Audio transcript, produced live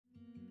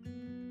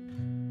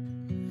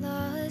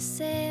Los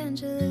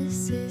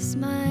Angeles is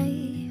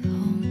my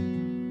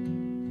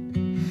home.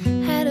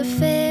 Had a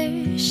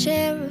fair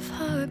share of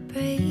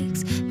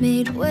heartbreaks,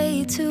 made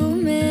way too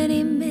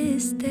many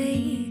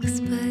mistakes,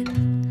 but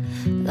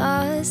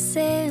Los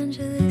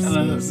Angeles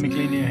Hello, is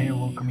Mikaelinho my here,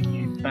 welcoming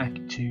you back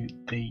to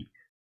the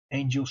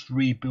Angels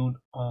rebuild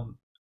on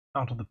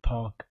Out of the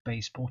Park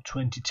Baseball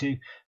 22,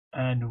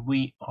 and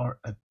we are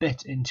a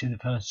bit into the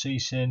first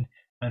season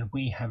and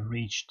we have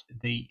reached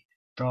the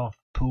draft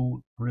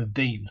pool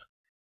reveal.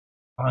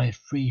 I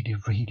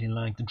really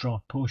like the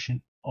draft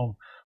portion of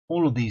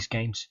all of these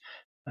games,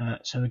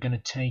 so we're going to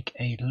take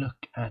a look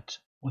at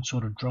what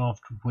sort of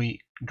draft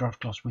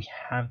class we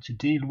have to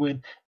deal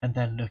with, and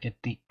then look at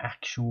the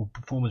actual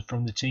performance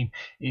from the team.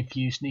 If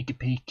you sneak a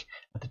peek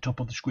at the top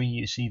of the screen,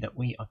 you see that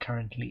we are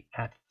currently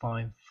at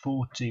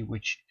 540,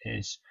 which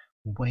is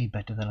way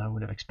better than I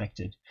would have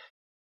expected.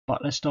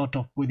 But let's start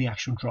off with the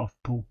actual draft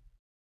pool.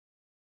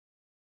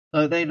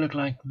 So they look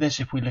like this.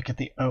 If we look at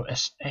the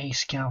OSA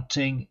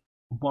scouting,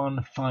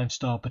 1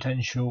 5-star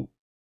potential,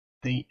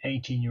 the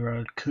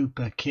 18-year-old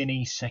Cooper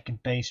Kinney,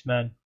 second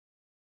baseman.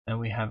 And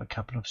we have a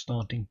couple of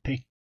starting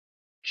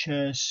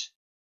pitchers.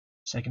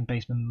 Second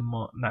baseman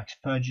Max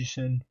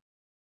Ferguson,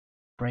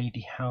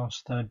 Brady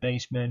House, third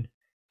baseman.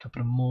 A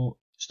couple of more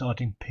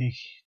starting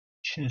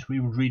pitchers.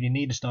 We would really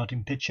need a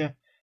starting pitcher.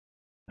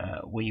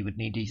 We would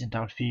need a decent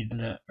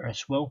outfielder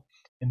as well.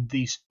 In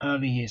these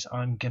early years,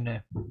 I'm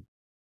gonna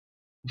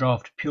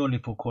draft purely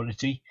for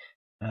quality,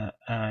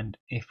 and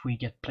if we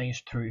get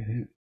players through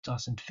who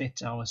doesn't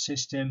fit our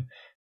system,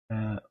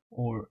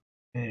 or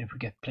if we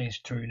get players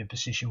through in a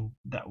position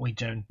that we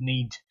don't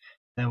need,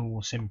 then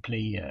we'll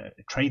simply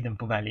trade them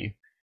for value.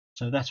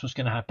 So that's what's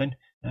going to happen.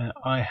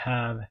 I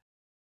have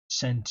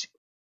sent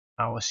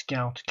our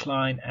scout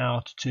Klein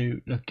out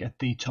to look at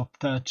the top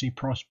 30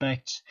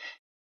 prospects,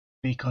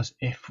 because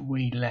if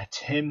we let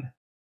him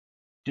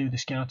do the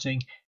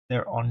scouting,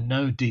 there are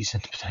no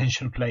decent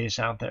potential players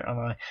out there,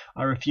 and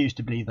I refuse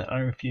to believe that. I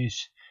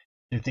refuse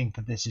to think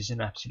that this is an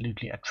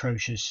absolutely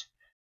atrocious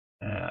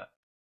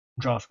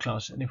draft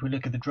class. And if we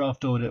look at the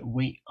draft order,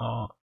 we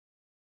are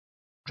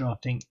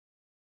drafting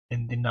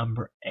in the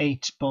number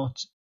 8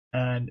 spot,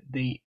 and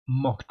the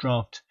mock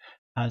draft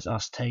has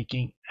us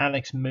taking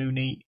Alex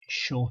Mooney,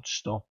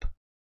 shortstop,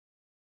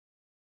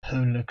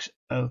 who looks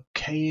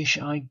okayish,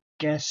 I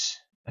guess,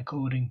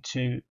 according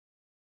to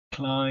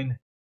Klein,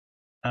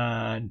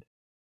 and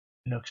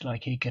looks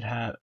like he could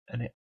have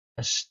an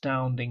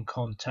astounding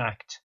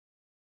contact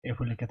if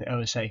we look at the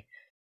OSA.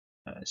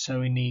 So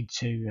we need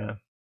to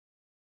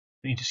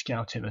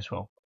scout him as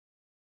well.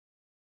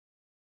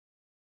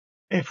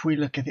 If we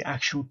look at the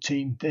actual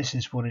team, this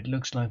is what it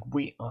looks like.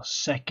 We are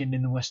second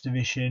in the West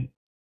Division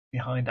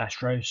behind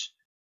Astros,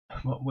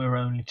 but we're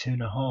only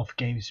 2.5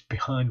 games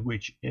behind,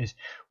 which is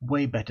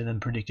way better than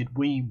predicted.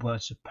 We were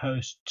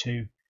supposed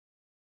to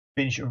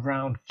finish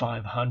around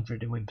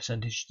 500 in win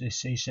percentage this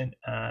season,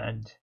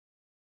 and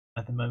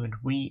at the moment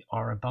we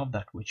are above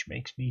that, which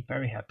makes me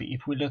very happy.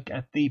 If we look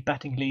at the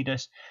batting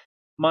leaders,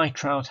 Mike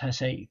Trout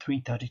has a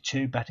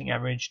 332 batting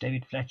average,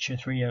 David Fletcher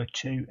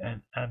 302,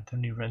 and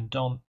Anthony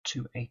Rendon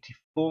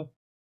 284.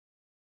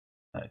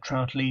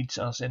 Trout leads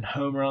us in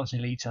home runs, he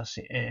leads us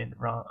in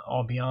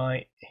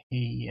RBI,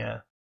 he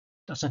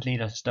doesn't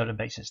lead us in stolen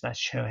bases, that's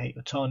Shohei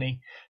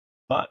Ohtani.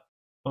 But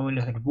when we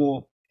look at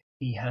WAR,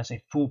 he has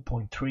a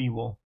 4.3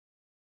 WAR.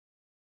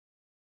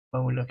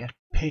 When we look at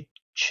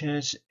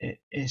pitchers, it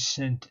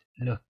isn't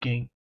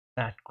looking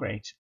that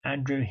great.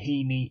 Andrew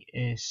Heaney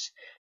is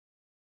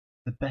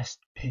the best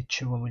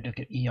pitcher when we look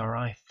at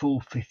ERI,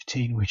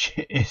 4.15, which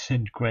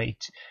isn't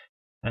great.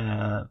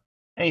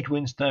 8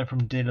 wins though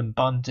from Dylan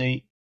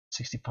Bundy,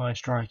 65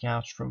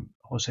 strikeouts from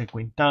Jose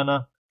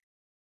Quintana.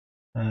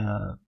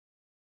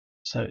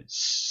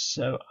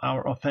 So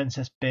our offense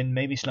has been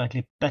maybe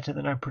slightly better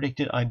than I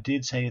predicted. I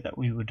did say that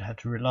we would have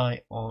to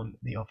rely on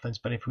the offense,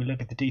 but if we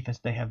look at the defense,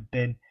 they have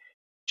been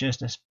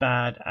just as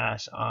bad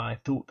as I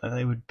thought that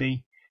they would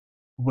be,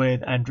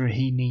 with Andrew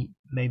Heaney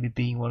maybe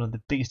being one of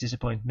the biggest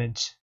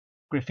disappointments.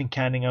 Griffin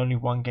Canning only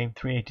 1 game,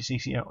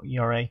 3.86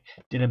 ERA.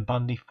 Dylan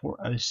Bundy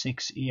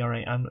 4.06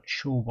 ERA. I'm not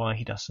sure why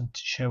he doesn't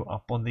show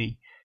up on the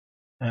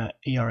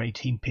ERA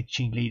team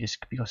pitching leaders,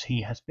 because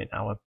he has been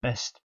our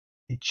best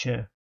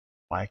pitcher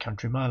by a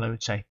country mile, I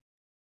would say.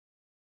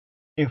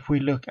 If we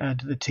look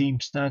at the team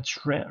stats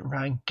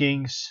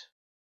rankings,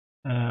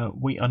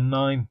 we are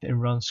 9th in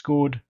runs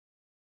scored,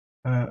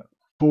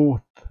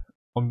 4th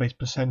on base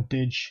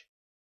percentage,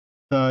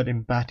 3rd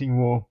in batting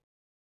WAR,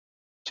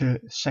 to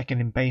 2nd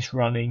in base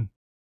running,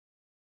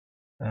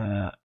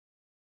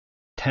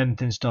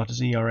 10th in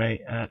starters ERA,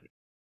 and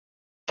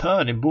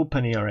 3rd in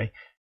bullpen ERA.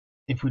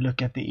 If we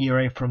look at the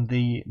ERA from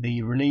the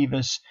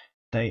relievers,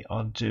 they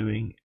are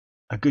doing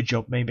a good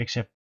job, maybe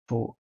except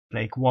for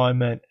Blake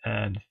Wyman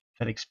and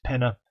Felix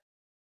Penna.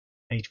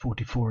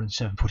 8.44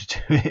 and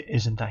 7.42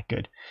 isn't that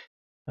good.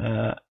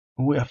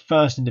 We are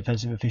 1st in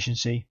defensive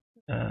efficiency.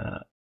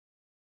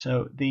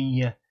 So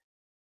the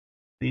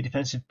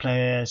defensive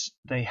players,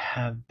 they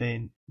have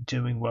been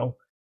doing well.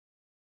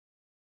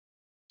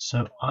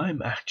 So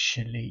I'm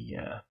actually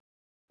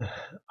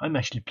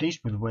pleased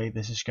with the way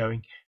this is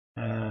going.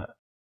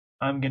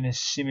 I'm going to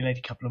simulate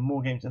a couple of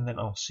more games and then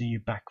I'll see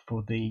you back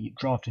for the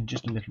draft in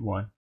just a little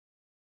while.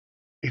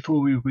 Before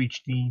we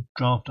reach the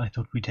draft, I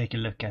thought we'd take a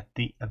look at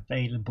the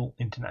available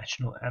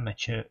international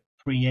amateur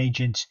free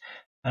agents,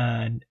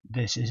 and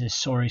this is a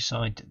sorry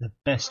sight. The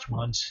best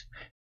ones,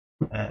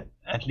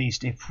 at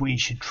least if we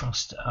should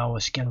trust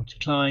our scout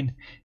decline,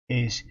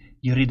 is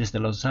Eurides de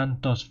los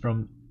Santos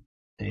from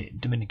the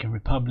Dominican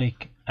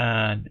Republic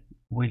and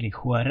Willy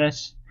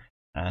Juarez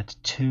at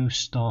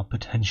 2-star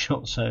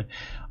potential. So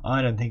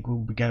I don't think we'll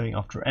be going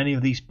after any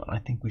of these, but I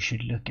think we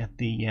should look at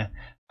the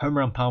home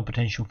run power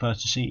potential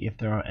first to see if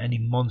there are any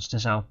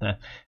monsters out there.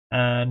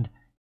 And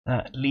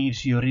that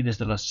leaves Eurides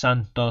de los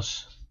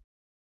Santos.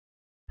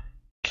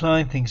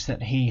 Klein thinks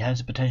that he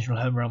has a potential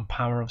home run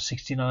power of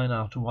 69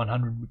 out of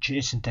 100, which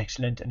isn't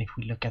excellent. And if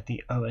we look at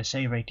the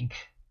OSA rating,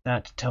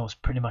 that tells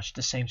pretty much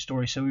the same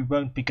story. So we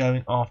won't be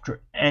going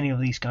after any of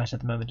these guys at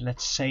the moment.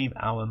 Let's save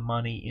our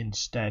money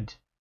instead.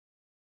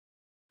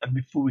 And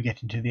before we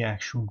get into the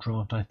actual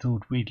draft, I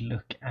thought we'd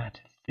look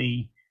at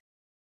the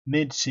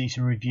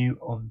mid-season review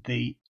of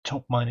the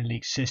top minor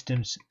league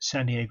systems.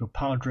 San Diego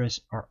Padres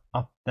are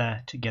up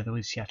there together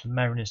with Seattle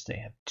Mariners. They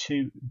have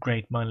 2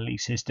 great minor league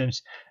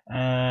systems,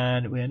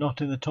 and we are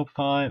not in the top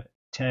 5,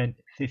 10,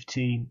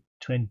 15,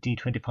 20,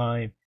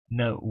 25.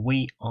 No,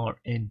 we are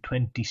in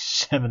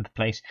 27th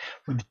place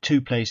with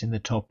 2 plays in the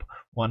top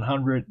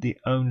 100. The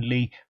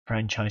only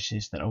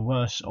franchises that are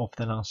worse off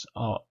than us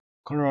are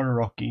Colorado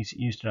Rockies,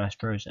 Houston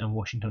Astros, and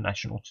Washington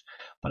Nationals.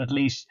 But at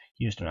least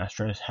Houston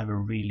Astros have a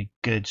really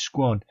good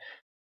squad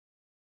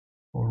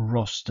or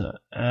roster.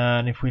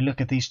 And if we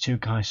look at these 2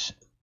 guys,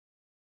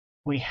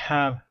 we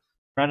have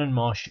Brandon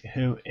Marsh,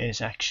 who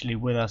is actually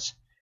with us,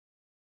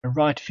 a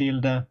right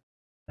fielder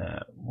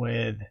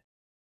with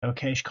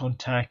okayish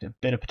contact, a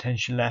bit of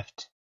potential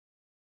left.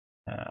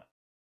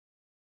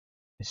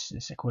 This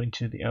is according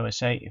to the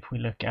OSA. If we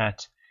look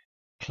at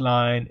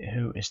Klein,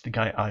 who is the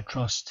guy I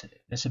trust,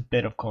 there's a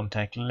bit of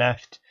contact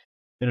left,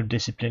 bit of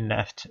discipline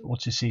left.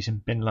 What's his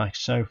season been like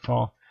so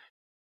far?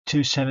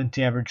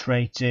 270 average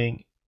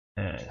rating,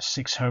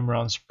 6 home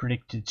runs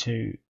predicted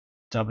to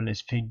double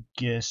his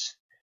figures.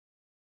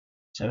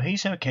 So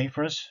he's okay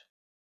for us.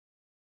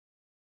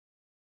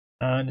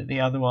 And the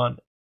other one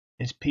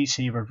is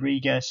PC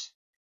Rodriguez,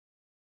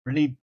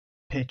 relief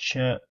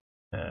pitcher,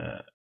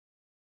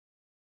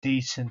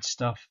 decent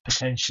stuff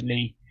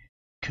potentially.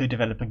 Could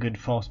develop a good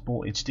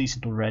fastball. It's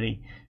decent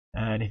already,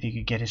 and if he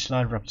could get his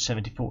slider up to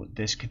 74,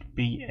 this could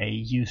be a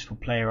useful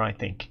player, I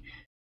think.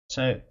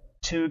 So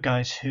 2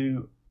 guys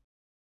who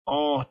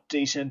are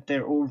decent.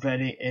 They're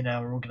already in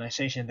our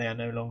organization. They are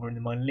no longer in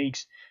the minor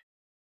leagues.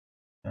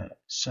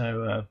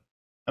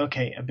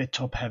 Okay, a bit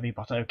top heavy,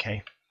 but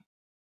okay.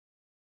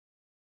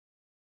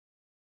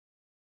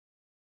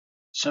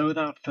 So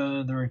without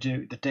further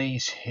ado, the day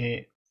is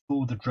here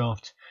for the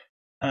draft.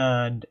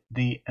 And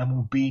the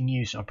MLB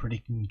news are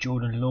predicting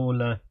Jordan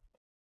Lawler,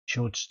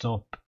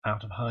 shortstop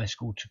out of high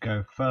school, to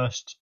go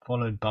first,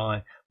 followed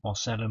by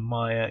Marcelo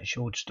Meyer,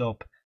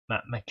 shortstop,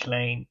 Matt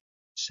McLean,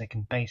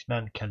 second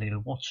baseman, Khalil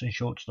Watson,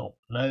 shortstop.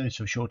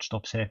 Loads of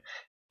shortstops here.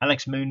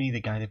 Alex Mooney,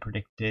 the guy they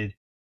predicted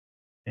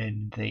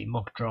in the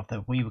mock draft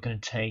that we were going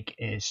to take,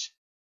 is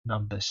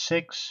number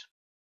 6.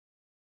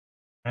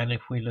 And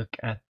if we look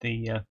at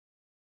the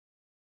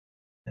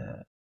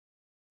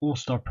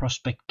All-Star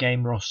Prospect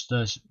Game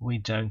rosters, we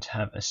don't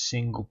have a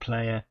single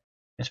player.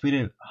 Yes, we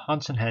do.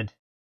 Hudson Head,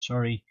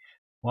 sorry,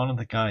 one of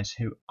the guys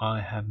who I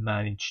have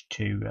managed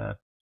to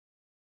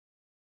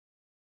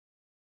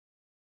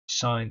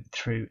sign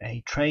through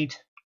a trade.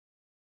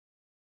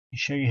 I'll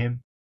show you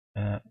him.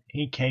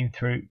 He came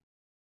through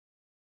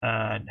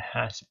and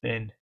has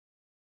been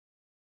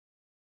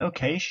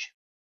okayish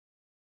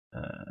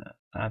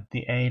at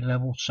the A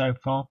level so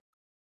far.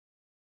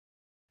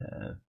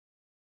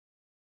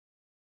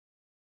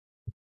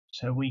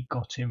 So we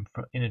got him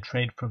in a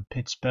trade from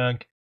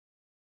Pittsburgh.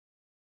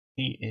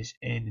 He is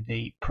in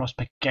the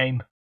prospect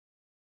game.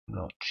 I'm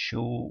not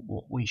sure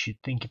what we should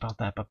think about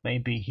that, but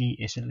maybe he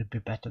is a little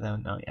bit better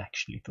than I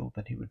actually thought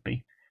that he would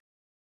be.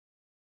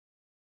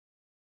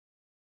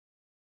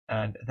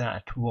 And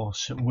that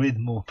was with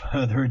more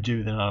further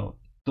ado than I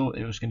thought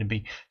it was going to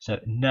be. So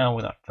now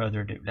without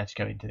further ado, let's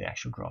go into the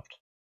actual draft.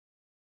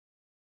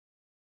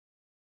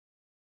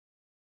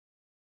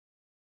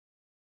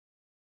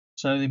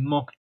 So the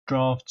mock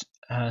draft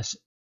has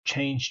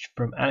changed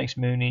from Alex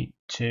Mooney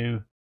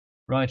to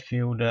right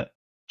fielder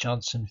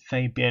Johnson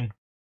Fabian.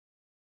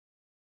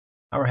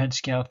 Our head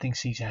scout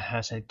thinks he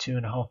has a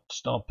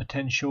 2.5-star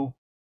potential,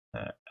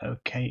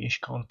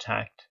 okayish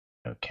contact,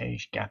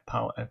 okayish gap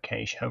power,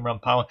 okayish home run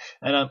power,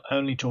 and I'm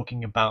only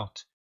talking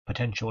about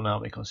potential now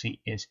because he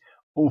is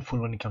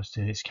awful when it comes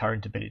to his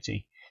current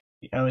ability.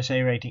 The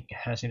OSA rating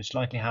has him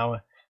slightly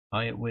higher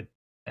with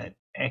an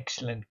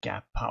excellent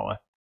gap power.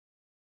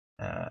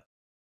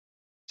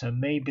 So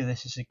maybe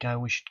this is a guy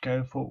we should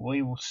go for.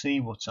 We will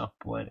see what's up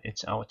when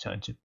it's our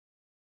turn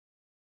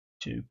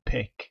to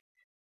pick.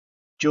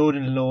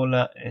 Jordan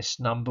Lawler is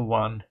number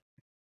 1.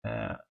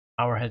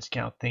 Our head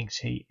scout thinks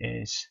he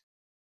is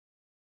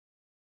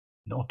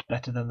not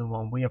better than the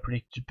one we are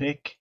predicted to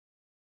pick.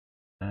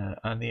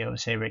 And the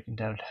OSA rating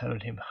don't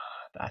hold him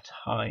that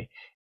high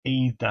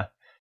either.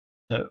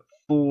 So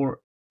 4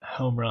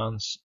 home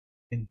runs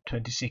in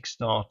 26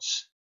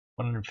 starts,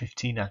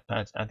 115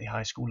 at-bats at the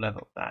high school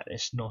level. That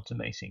is not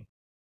amazing.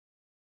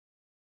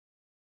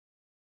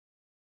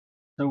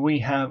 So we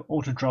have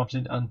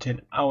auto-drafted until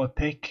our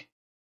pick,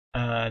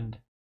 and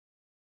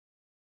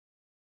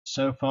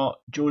so far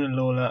Jordan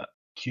Lawler,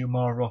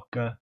 Kumar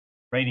Rocker,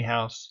 Brady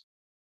House,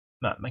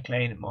 Matt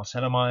McLean,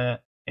 Marcelo Meyer,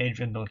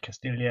 Adrian Del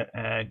Castillo,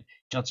 and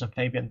Judson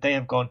Fabian. They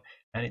have gone,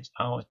 and it's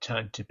our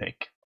turn to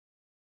pick.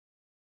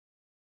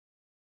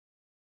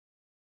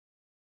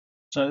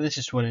 So this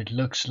is what it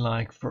looks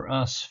like for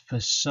us. For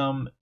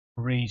some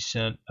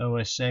reason,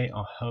 OSA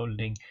are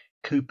holding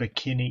Cooper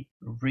Kinney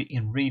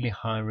in really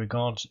high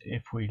regards.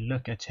 If we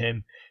look at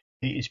him,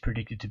 he is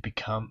predicted to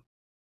become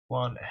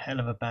one hell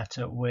of a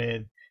batter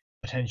with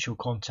potential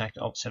contact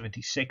of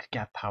 76,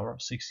 gap power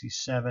of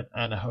 67,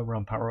 and a home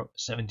run power of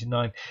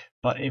 79.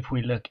 But if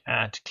we look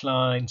at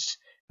Klein's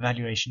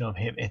valuation of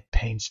him, it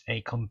paints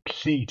a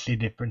completely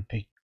different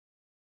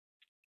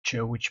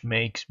picture, which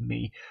makes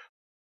me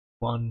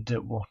wonder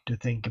what to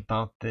think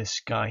about this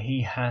guy.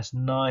 He has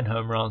 9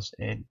 home runs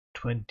in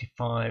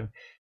 25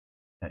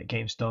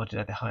 games started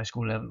at the high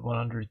school level,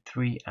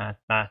 103 at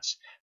bats,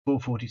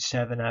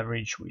 447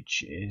 average,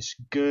 which is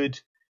good.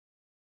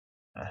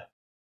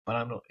 But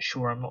I'm not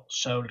sure, I'm not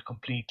sold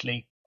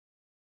completely.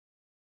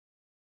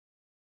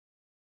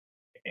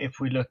 If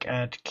we look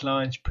at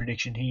Klein's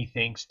prediction, he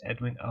thinks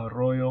Edwin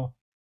Arroyo,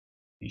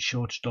 the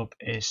shortstop,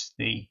 is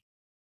the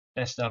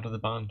best out of the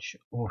bunch,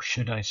 or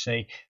should I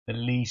say the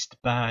least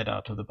bad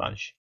out of the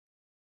bunch.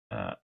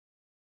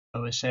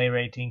 OSA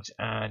ratings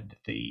and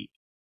the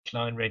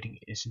Klein rating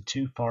isn't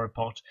too far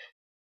apart,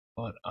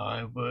 but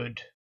I would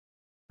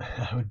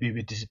be a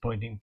bit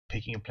disappointing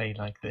picking a play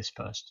like this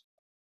first.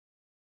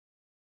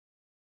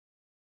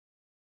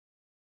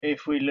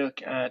 If we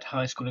look at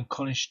high school and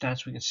college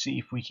stats, we can see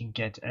if we can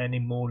get any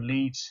more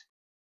leads.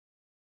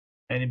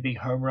 Any big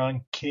home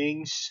run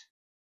kings?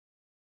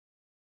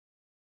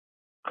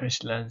 Chris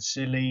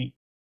Lanzilli,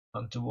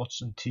 Hunter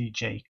Watson,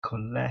 TJ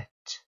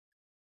Collette.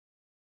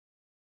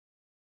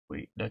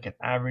 We look at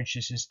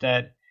averages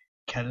instead.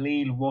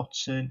 Khalil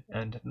Watson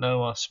and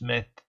Noah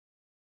Smith,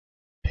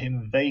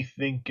 Pim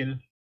Weifwinkel,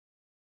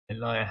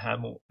 Elijah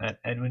Hamill, and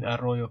Edwin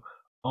Arroyo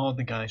are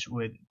the guys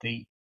with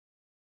the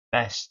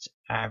best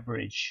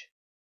average.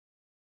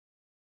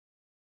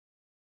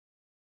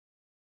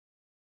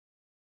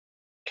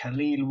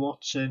 Khalil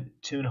Watson,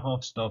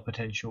 2.5 star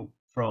potential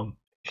from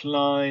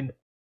Klein,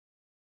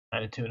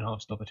 and a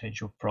 2.5 star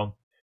potential from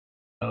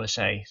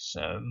OSA.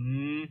 So,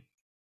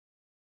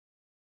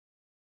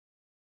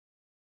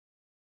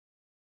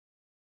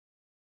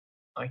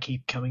 I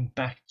keep coming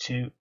back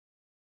to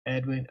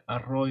Edwin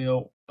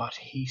Arroyo, but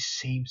he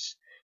seems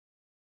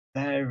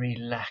very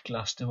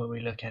lackluster when we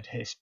look at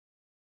his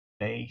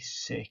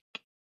basic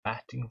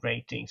batting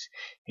ratings.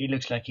 He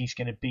looks like he's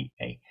going to be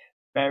a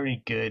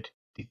very good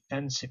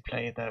defensive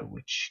player though,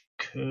 which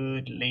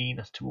could lean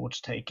us towards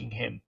taking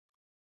him.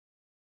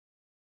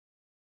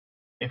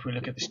 If we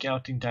look at the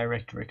scouting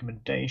director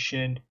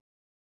recommendation,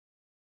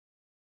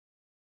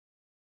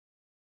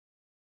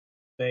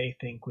 they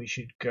think we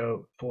should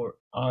go for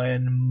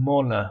Ian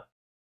Moller.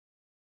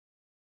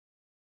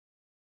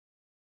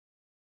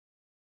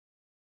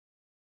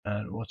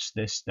 And what's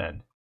this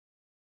then?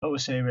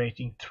 OSA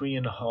rating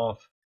 3.5,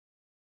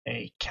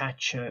 a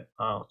catcher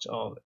out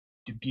of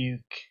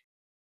Dubuque,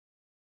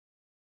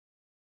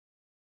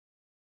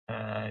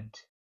 and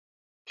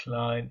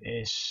Klein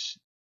is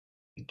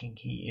thinking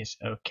he is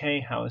okay.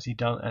 How has he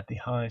done at the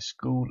high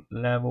school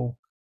level?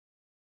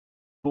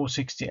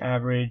 460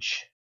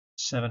 average,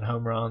 7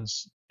 home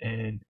runs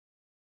in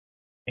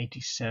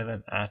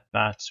 87 at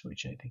bats,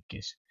 which I think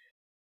is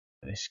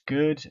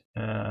good.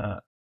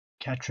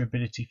 Catcher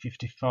ability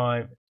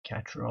 55,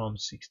 catcher arm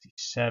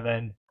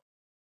 67.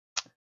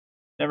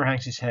 Never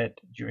hangs his head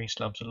during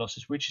slumps or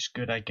losses, which is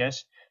good, I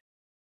guess.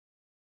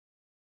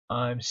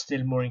 I'm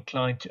still more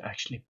inclined to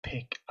actually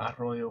pick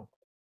Arroyo.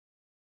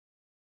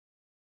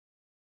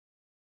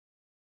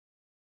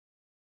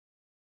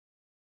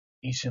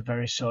 He's a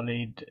very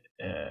solid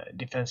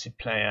defensive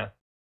player.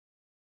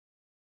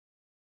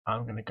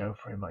 I'm going to go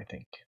for him, I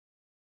think.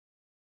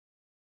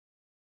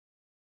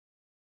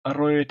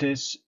 Arroyo it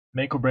is,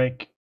 make or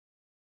break.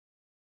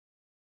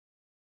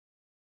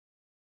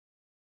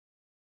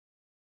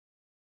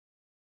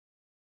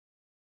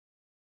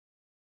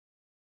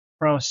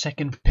 For our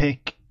second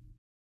pick,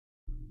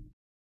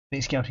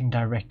 the scouting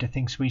director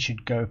thinks we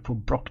should go for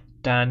Brock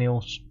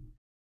Daniels,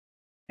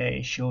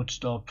 a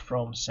shortstop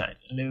from St.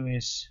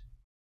 Louis.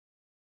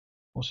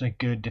 Also a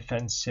good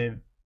defensive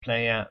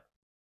player,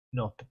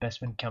 not the best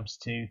when it comes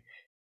to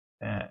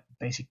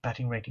basic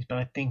batting ratings, but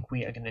I think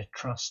we are going to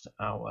trust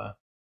our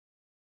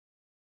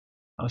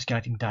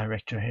scouting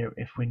director here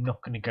if we're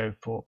not going to go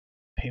for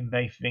Pim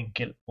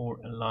Weifwinkel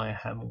or Elijah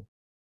Hamill.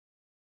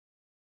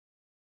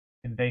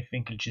 and they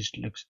think it just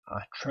looks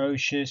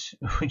atrocious,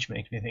 which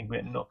makes me think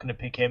we're not going to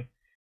pick him.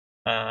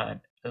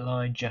 And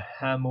Elijah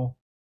Hamill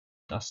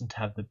doesn't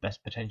have the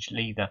best potential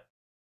either.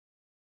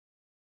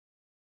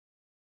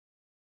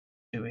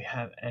 Do we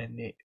have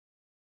any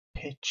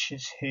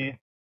pitches here?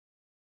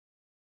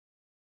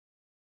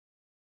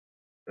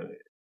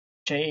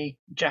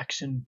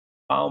 Jackson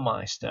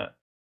Baumeister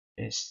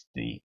is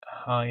the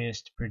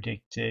highest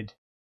predicted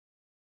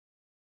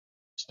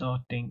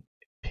starting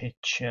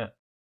pitcher.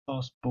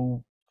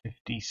 Fastball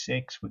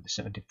 56 with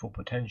 74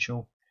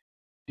 potential.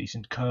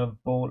 Decent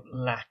curveball,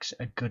 lacks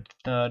a good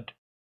third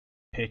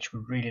pitch. We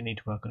really need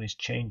to work on his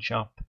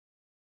changeup.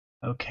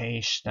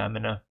 Okay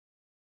stamina.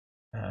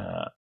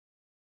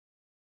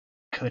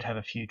 Could have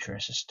a future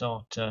as a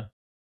starter.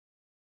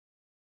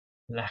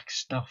 Lacks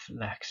stuff,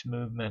 lacks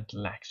movement,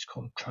 lacks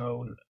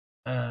control,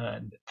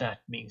 and that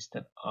means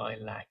that I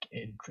lack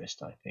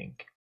interest, I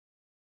think.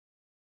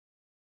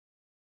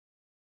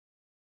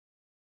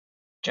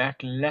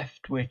 Jack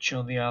Leftwich,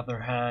 on the other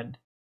hand,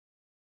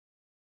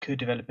 could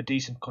develop a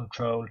decent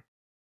control,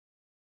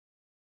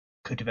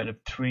 could develop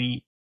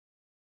 3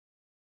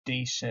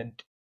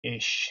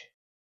 decent-ish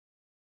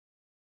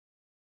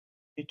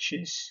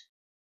pitches,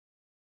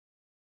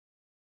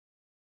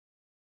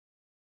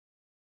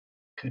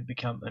 could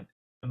become an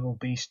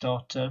MLB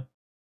starter.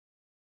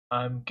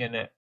 I'm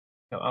gonna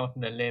go out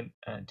on a limb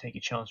and take a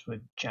chance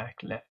with Jack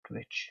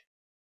Leftwich.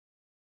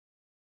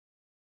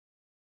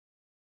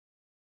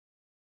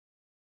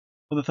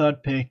 For the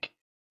third pick,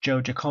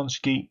 Joe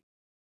Jakonski,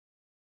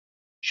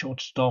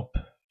 shortstop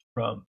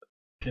from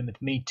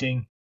Plymouth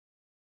Meeting.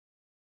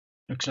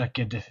 Looks like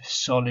a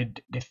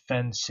solid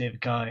defensive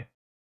guy.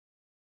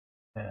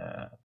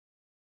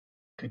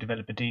 Could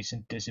develop a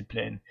decent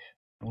discipline.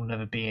 Will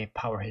never be a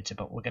power hitter,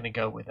 but we're going to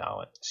go with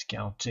our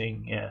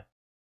scouting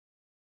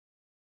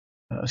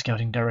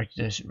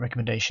director's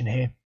recommendation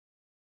here.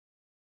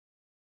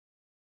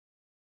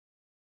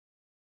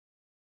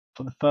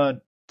 For the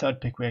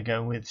third pick, we're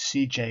going with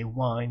CJ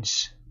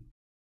Wines.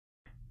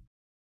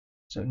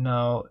 So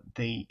now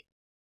the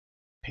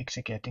picks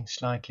are getting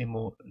slightly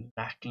more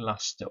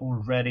lackluster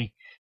already.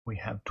 We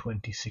have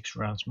 26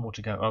 rounds more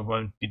to go. I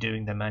won't be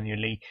doing them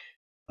manually,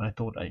 but I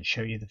thought I'd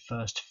show you the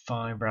first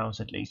 5 rounds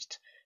at least.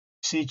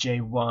 CJ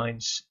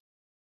Wines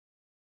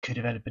could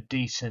develop a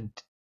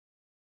decent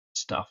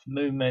stuff.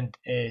 Movement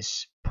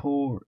is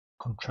poor,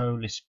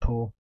 control is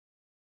poor.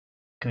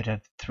 Could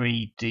have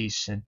 3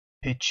 decent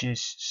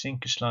pitches,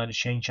 sinker, slider,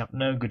 changeup.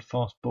 No good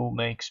fastball,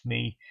 makes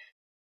me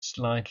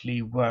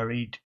slightly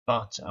worried,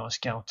 but our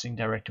scouting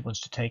director wants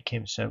to take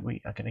him, so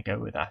we are going to go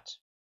with that.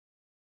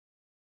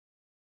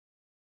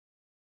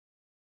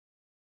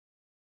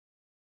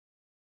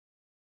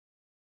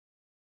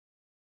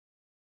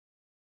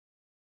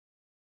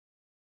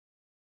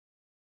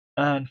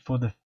 And for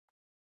the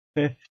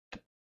 5th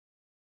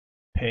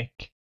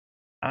pick,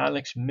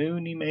 Alex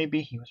Mooney,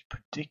 maybe. He was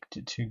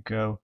predicted to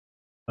go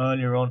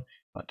earlier on,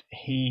 but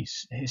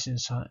his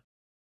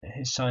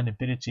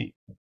signability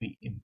would be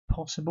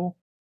impossible.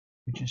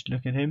 We just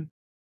look at him,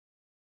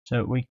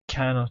 so we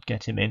cannot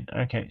get him in.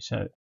 Okay,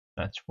 so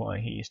that's why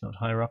he is not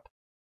higher up.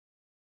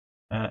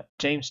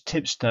 James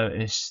Tibbs, though,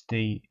 is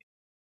the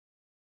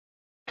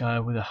guy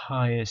with the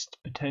highest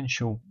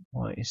potential.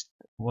 Why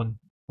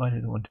do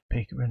they want to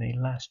pick Rene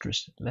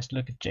Lastras? Let's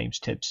look at James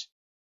Tibbs.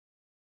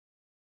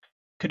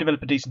 Could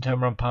develop a decent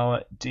home run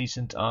power,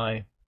 decent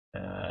eye.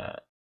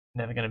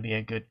 Never going to be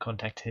a good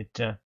contact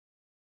hitter.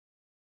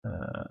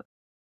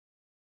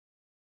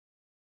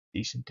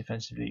 Decent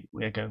defensively.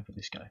 We are going for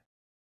this guy.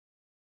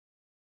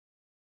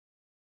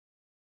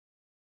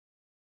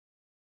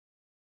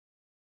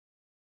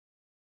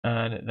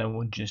 And then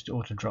we'll just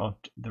auto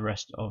draft the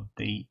rest of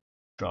the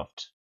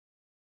draft.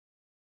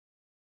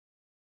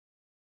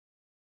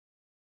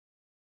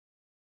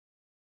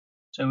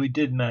 So we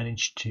did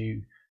manage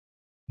to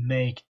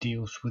make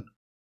deals with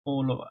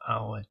all of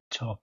our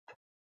top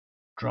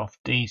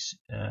draftees,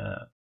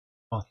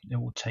 but it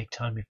will take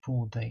time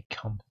before they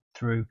come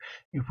through.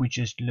 If we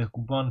just look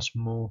once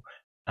more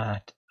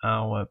at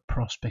our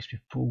prospects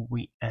before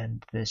we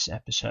end this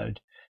episode,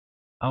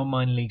 our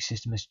minor league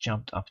system has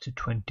jumped up to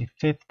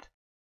 25th.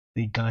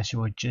 The guys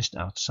who are just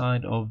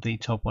outside of the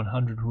top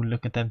 100, we'll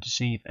look at them to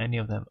see if any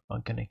of them are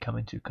going to come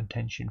into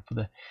contention for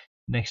the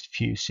next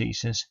few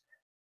seasons.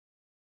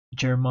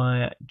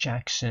 Jeremiah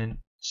Jackson,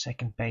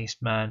 second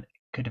baseman,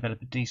 could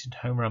develop a decent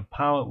home run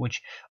power,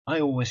 which I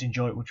always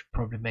enjoy, which would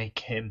probably make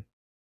him,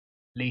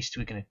 at least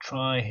we're going to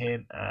try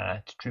him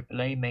at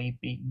AAA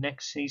maybe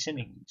next season.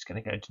 He's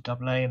going to go to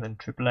AA and then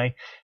AAA.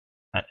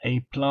 At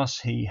A+,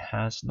 he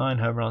has 9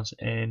 home runs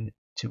in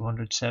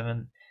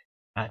 207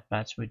 at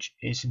bats, which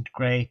isn't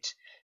great.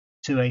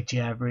 280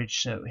 average,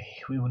 so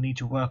we will need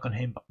to work on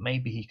him, but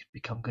maybe he could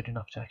become good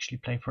enough to actually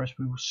play for us.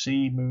 We will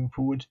see moving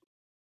forward.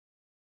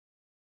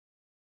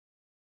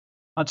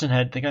 Hudson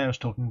Head, the guy I was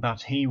talking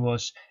about, he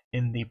was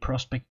in the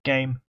prospect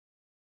game,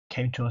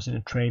 came to us in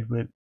a trade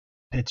with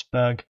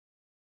Pittsburgh,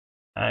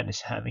 and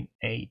is having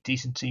a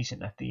decent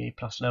season at the A+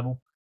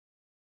 level.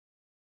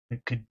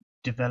 It could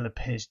develop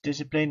his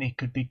discipline. He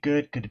could be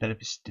good, could develop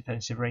his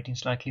defensive rating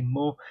slightly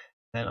more.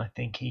 Then I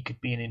think he could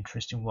be an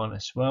interesting one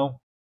as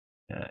well.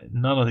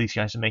 None of these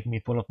guys are making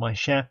me fall off my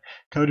chair.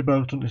 Cody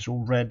Bolton is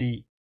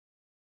already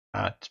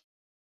at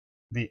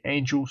the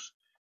Angels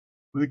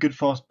with a good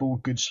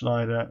fastball, good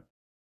slider,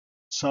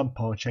 some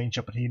power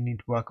changeup, but he need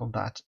to work on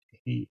that.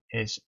 He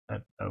is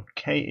an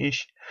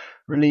okay-ish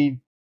relief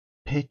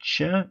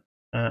pitcher.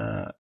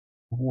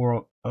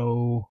 War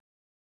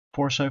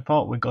 04 so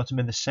far. We got him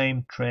in the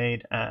same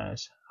trade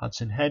as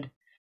Hudson Head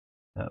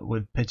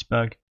with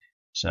Pittsburgh.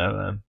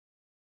 So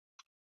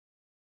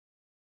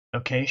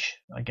okay-ish,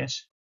 I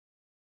guess.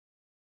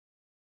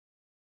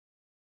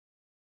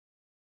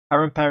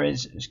 Aaron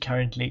Perez is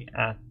currently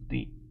at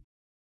the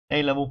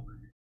A level,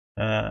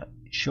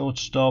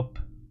 shortstop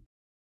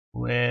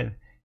with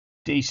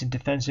decent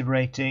defensive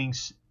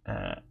ratings.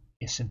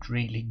 Isn't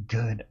really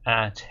good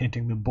at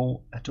hitting the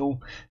ball at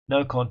all.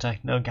 No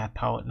contact, no gap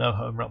power, no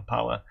home run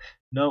power,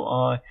 no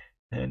eye,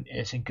 and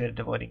isn't good at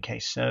avoiding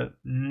case. So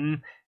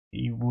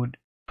he would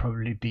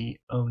probably be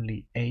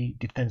only a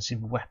defensive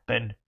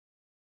weapon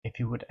if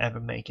he would ever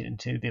make it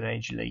into the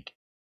Major League.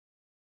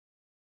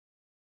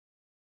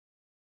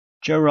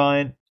 Joe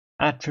Ryan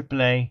at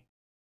AAA,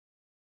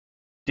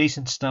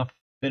 decent stuff,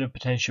 bit of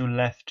potential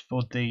left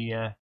for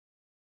the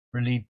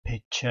relief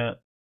pitcher.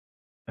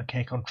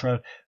 Okay control.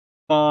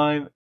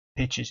 5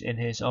 pitches in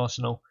his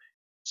arsenal.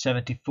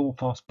 74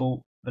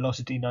 fastball,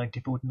 velocity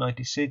 94 to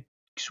 96,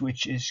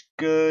 which is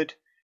good.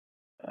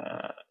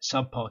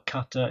 Subpar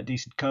cutter,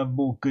 decent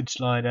curveball, good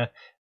slider,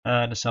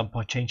 and a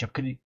subpar changeup.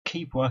 Could he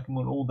keep working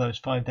on all those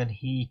 5, then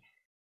he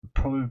would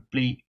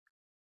probably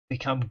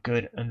become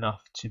good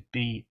enough to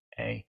be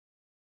a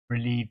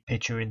relief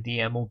pitcher in the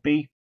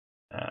MLB.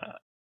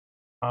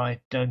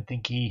 I don't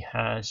think he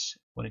has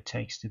what it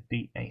takes to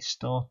be a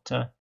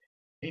starter.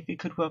 If he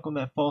could work on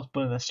that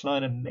fastball and that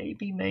slider,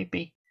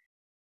 maybe.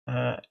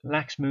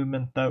 Lacks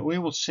movement though. We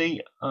will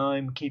see.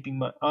 I'm keeping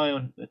my eye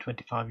on the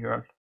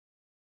 25-year-old.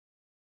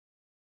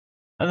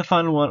 And the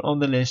final one on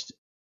the list,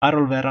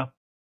 Arolvera,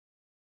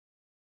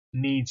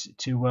 needs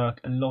to work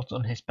a lot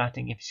on his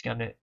batting if he's going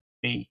to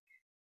be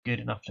good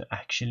enough to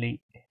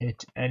actually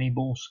hit any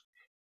balls.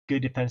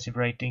 Good defensive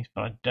ratings,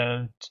 but I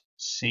don't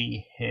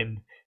see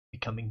him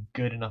becoming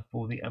good enough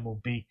for the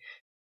MLB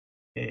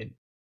in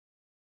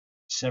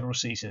several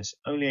seasons.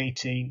 Only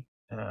 18,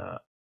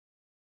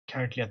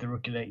 currently at the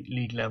rookie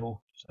league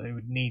level, so they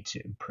would need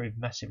to improve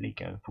massively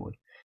going forward.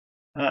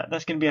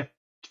 That's going to be it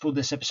for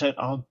this episode.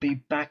 I'll be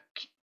back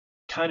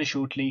kind of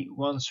shortly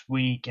once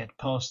we get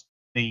past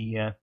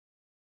the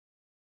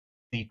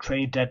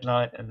trade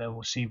deadline, and then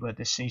we'll see where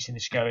this season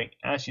is going.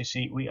 As you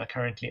see, we are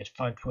currently at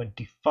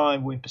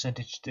 525 win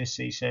percentage this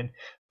season,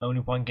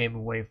 only one game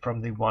away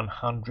from the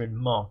 100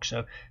 mark,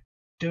 so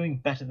doing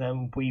better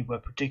than we were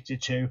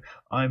predicted to.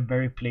 I'm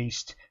very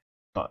pleased,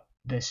 but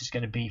this is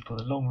going to be for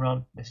the long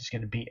run. This is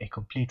going to be a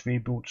complete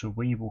rebuild, so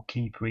we will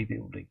keep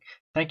rebuilding.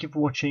 Thank you for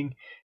watching.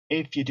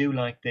 If you do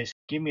like this,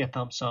 give me a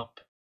thumbs up,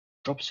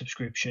 drop a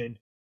subscription,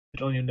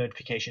 put on your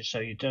notifications so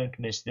you don't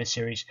miss this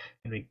series.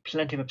 There'll be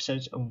plenty of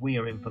episodes, and we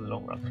are in for the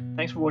long run.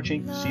 Thanks for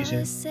watching. See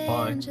you soon.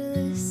 Bye. Los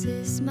Angeles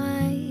is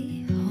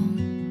my home.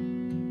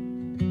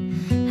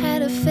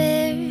 Had a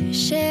fair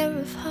share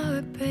of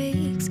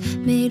heartbreaks,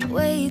 made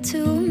way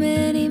too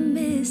many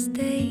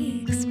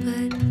mistakes,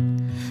 but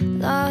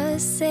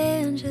Los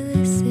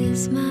Angeles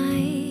is my